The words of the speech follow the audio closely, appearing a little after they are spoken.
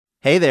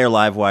Hey there,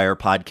 Livewire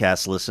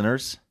podcast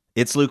listeners.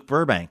 It's Luke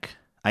Burbank.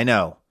 I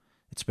know,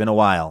 it's been a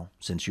while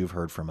since you've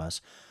heard from us,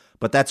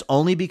 but that's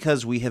only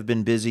because we have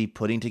been busy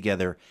putting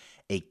together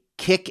a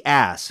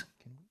kick-ass,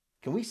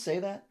 can we say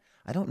that?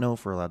 I don't know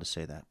if we're allowed to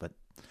say that, but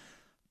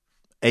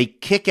a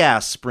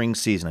kick-ass spring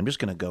season. I'm just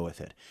going to go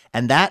with it.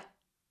 And that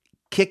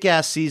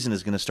kick-ass season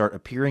is going to start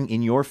appearing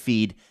in your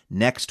feed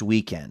next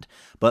weekend.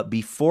 But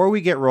before we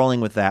get rolling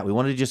with that, we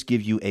wanted to just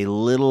give you a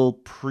little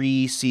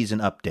pre-season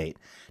update.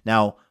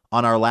 Now,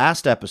 on our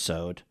last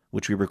episode,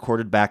 which we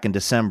recorded back in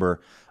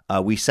December,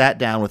 we sat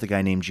down with a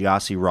guy named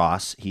Gyasi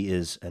Ross. He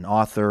is an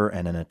author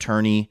and an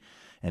attorney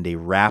and a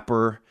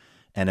rapper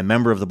and a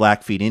member of the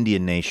Blackfeet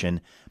Indian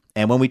Nation.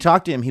 And when we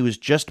talked to him, he was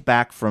just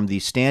back from the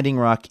Standing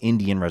Rock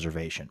Indian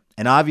Reservation.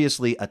 And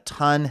obviously, a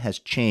ton has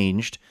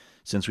changed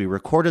since we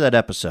recorded that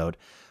episode.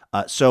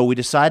 So we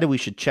decided we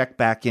should check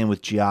back in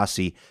with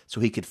Gyasi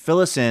so he could fill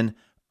us in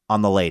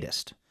on the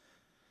latest.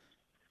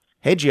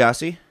 Hey,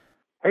 Gyasi.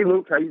 Hey,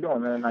 Luke, how you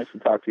doing, man? Nice to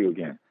talk to you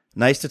again.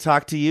 Nice to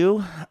talk to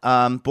you.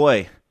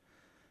 Boy,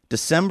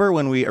 December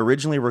when we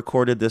originally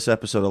recorded this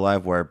episode of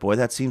Livewire, boy,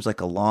 that seems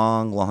like a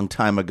long, long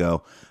time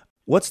ago.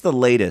 What's the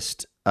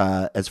latest,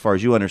 as far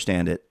as you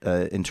understand it,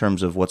 in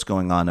terms of what's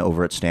going on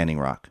over at Standing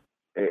Rock?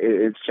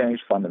 It's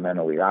changed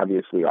fundamentally.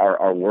 Obviously,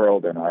 our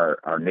world and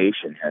our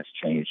nation has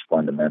changed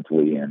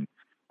fundamentally, and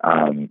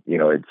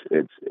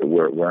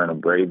we're in a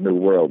brave new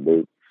world,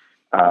 Luke.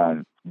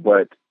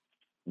 But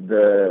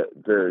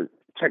the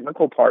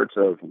technical parts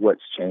of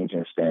what's changed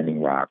in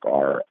Standing Rock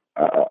are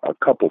a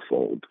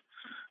couple-fold.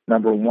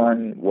 Number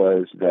one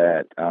was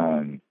that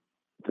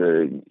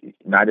the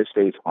United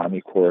States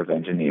Army Corps of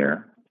Engineers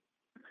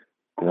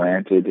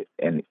granted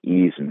an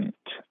easement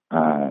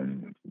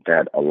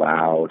that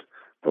allowed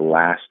the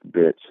last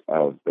bits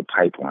of the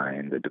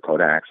pipeline, the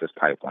Dakota Access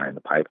Pipeline,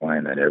 the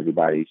pipeline that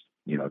everybody's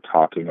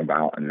talking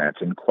about and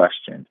that's in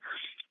question,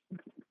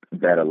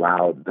 that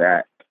allowed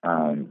that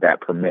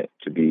permit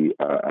to be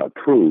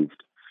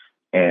approved.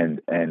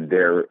 And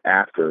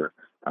thereafter,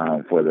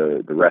 for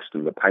the rest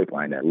of the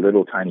pipeline, that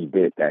little tiny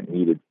bit that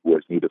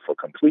was needed for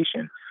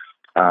completion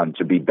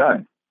to be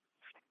done.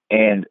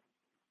 And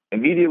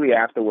immediately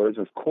afterwards,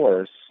 of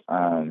course,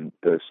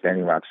 the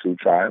Standing Rock Sioux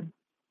Tribe,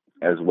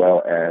 as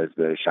well as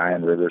the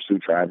Cheyenne River Sioux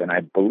Tribe, and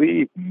I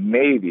believe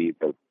maybe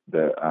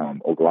the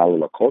Oglala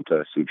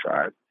Lakota Sioux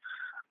Tribe,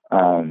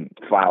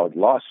 filed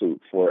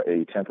lawsuit for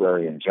a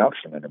temporary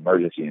injunction, an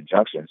emergency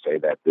injunction, say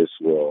that this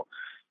will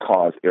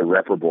cause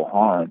irreparable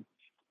harm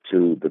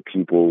to the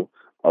people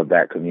of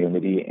that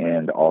community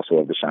and also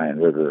of the Cheyenne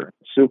River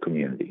Sioux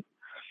community.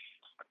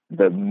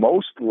 The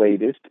most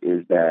latest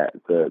is that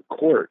the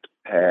court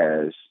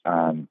has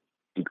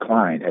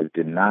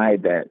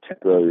denied that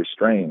temporary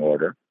restraining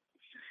order.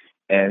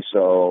 And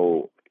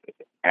so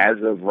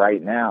as of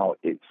right now,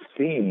 it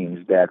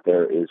seems that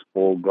there is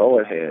full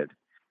go-ahead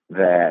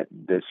that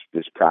this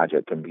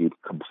project can be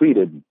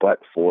completed,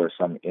 but for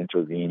some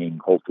intervening,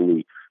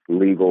 hopefully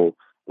legal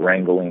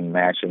wrangling,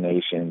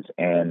 machinations,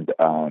 and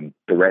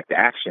direct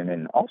action,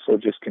 and also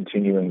just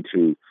continuing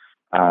to,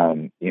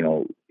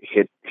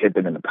 hit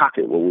them in the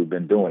pocket, what we've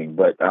been doing.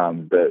 But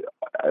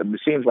it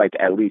seems like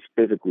at least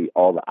physically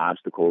all the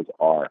obstacles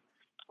are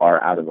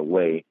out of the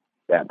way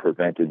that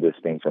prevented this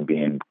thing from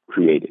being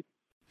created.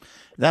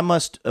 That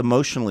must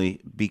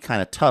emotionally be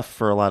kind of tough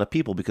for a lot of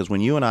people, because when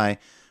you and I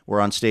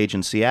were on stage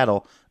in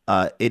Seattle,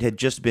 it had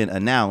just been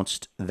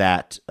announced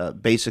that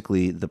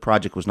basically the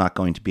project was not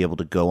going to be able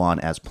to go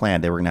on as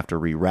planned. They were going to have to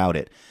reroute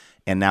it.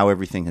 And now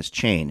everything has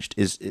changed.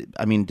 Is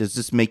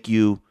this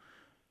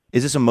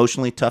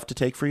emotionally tough to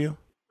take for you?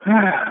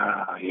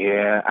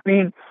 Yeah.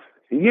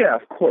 Yeah,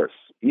 of course.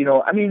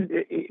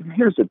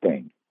 Here's the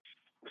thing.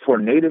 For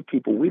Native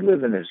people, we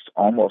live in this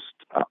almost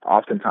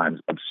oftentimes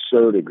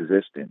absurd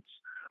existence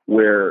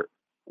where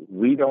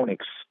we don't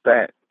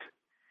expect,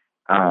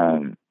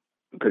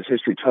 because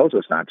history tells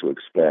us not to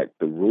expect,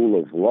 the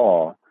rule of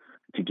law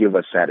to give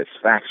us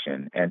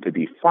satisfaction and to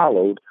be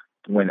followed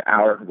when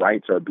our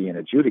rights are being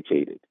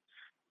adjudicated.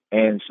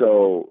 And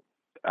so,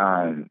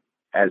 as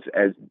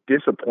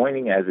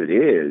disappointing as it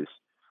is,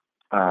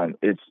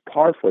 it's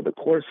par for the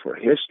course for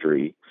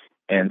history.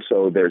 And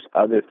so there's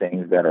other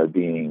things that are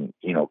being,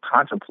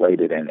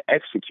 contemplated and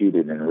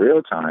executed in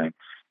real time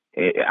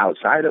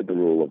outside of the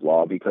rule of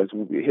law, because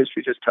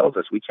history just tells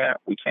us we can't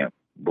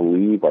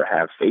believe or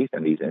have faith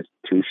in these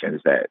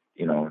institutions that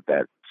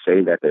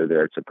say that they're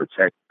there to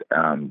protect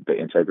the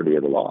integrity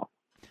of the law.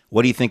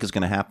 What do you think is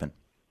going to happen?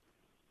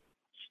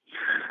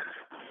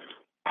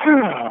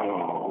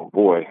 Oh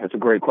boy, that's a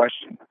great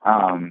question.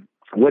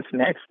 What's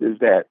next is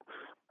that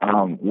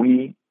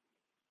we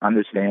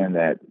understand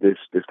that this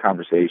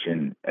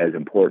conversation, as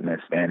important as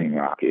Standing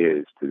Rock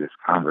is to this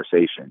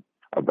conversation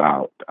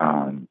about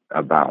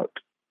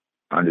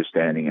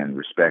understanding and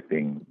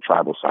respecting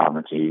tribal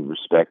sovereignty,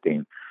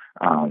 respecting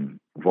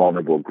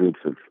vulnerable groups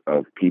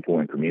of people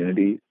and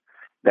communities,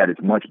 that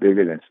it's much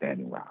bigger than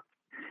Standing Rock.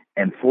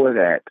 And for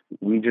that,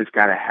 we just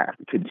got to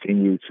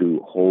continue to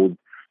hold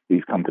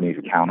these companies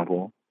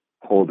accountable.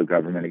 hold the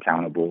government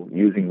accountable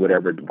using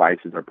whatever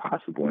devices are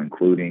possible,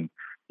 including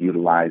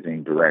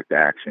utilizing direct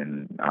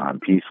action,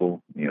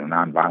 peaceful,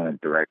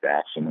 nonviolent direct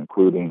action,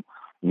 including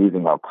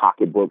using our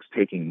pocketbooks,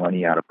 taking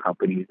money out of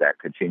companies that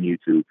continue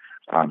to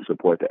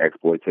support the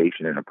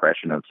exploitation and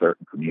oppression of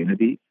certain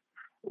communities.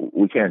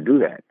 We can't do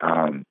that.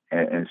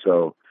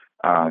 So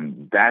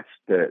that's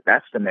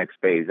the next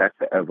phase. That's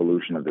the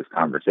evolution of this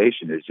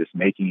conversation, is just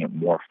making it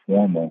more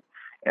formal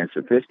and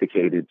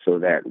sophisticated so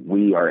that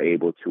we are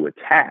able to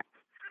attack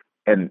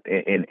and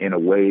in a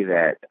way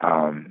that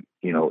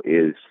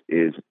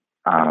is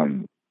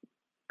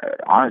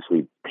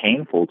honestly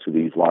painful to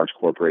these large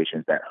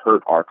corporations that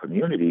hurt our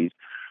communities,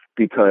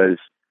 because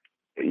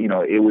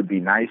it would be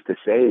nice to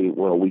say,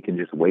 well, we can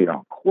just wait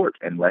on court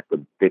and let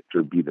the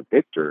victor be the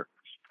victor.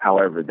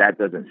 However, that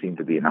doesn't seem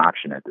to be an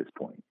option at this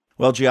point.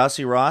 Well,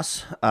 Gyasi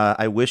Ross,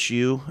 I wish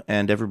you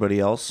and everybody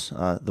else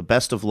the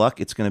best of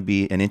luck. It's going to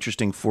be an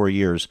interesting 4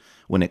 years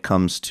when it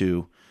comes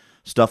to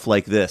stuff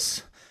like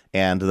this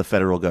and the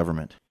federal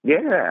government.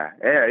 Yeah.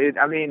 It's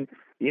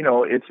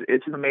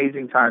an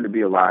amazing time to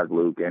be alive,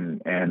 Luke,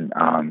 and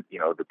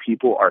the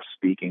people are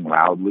speaking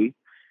loudly,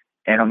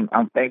 and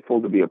I'm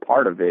thankful to be a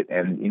part of it.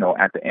 And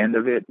at the end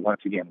of it,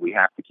 once again, we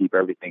have to keep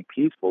everything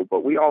peaceful,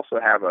 but we also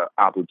have an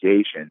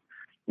obligation,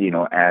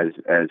 as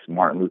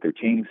Martin Luther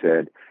King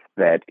said,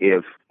 that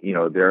if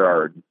there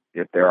are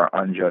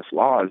unjust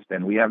laws,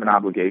 then we have an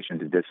obligation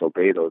to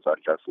disobey those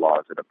unjust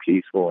laws in a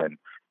peaceful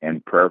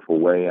and prayerful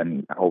way,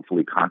 and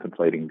hopefully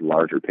contemplating the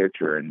larger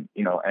picture. And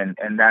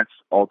that's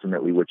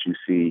ultimately what you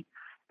see.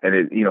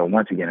 And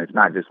once again, it's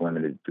not just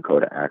limited to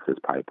Dakota Access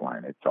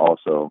Pipeline. It's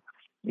also,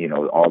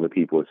 all the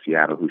people of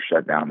Seattle who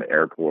shut down the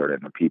airport,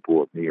 and the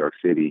people of New York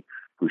City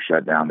who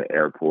shut down the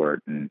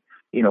airport. And,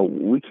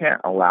 we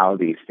can't allow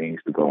these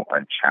things to go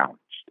unchallenged.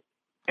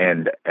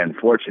 And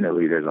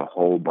unfortunately, there's a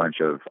whole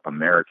bunch of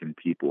American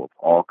people of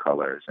all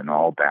colors and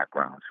all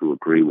backgrounds who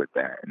agree with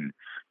that. And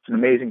it's an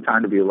amazing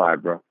time to be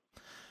alive, bro.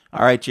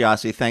 All right,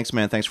 Gyasi. Thanks,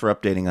 man. Thanks for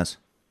updating us.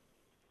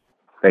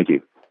 Thank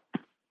you.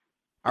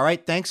 All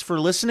right. Thanks for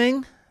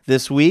listening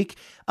this week.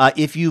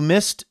 If you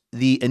missed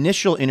the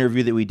initial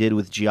interview that we did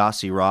with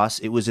Gyasi Ross,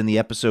 it was in the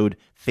episode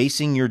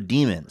Facing Your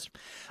Demons.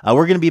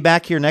 We're going to be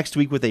back here next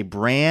week with a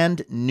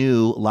brand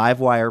new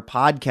Livewire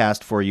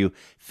podcast for you,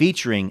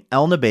 featuring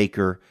Elna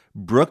Baker,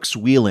 Brooks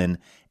Wheelan,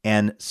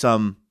 and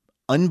some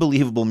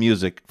unbelievable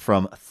music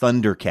from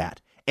Thundercat,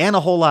 and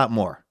a whole lot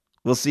more.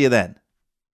 We'll see you then.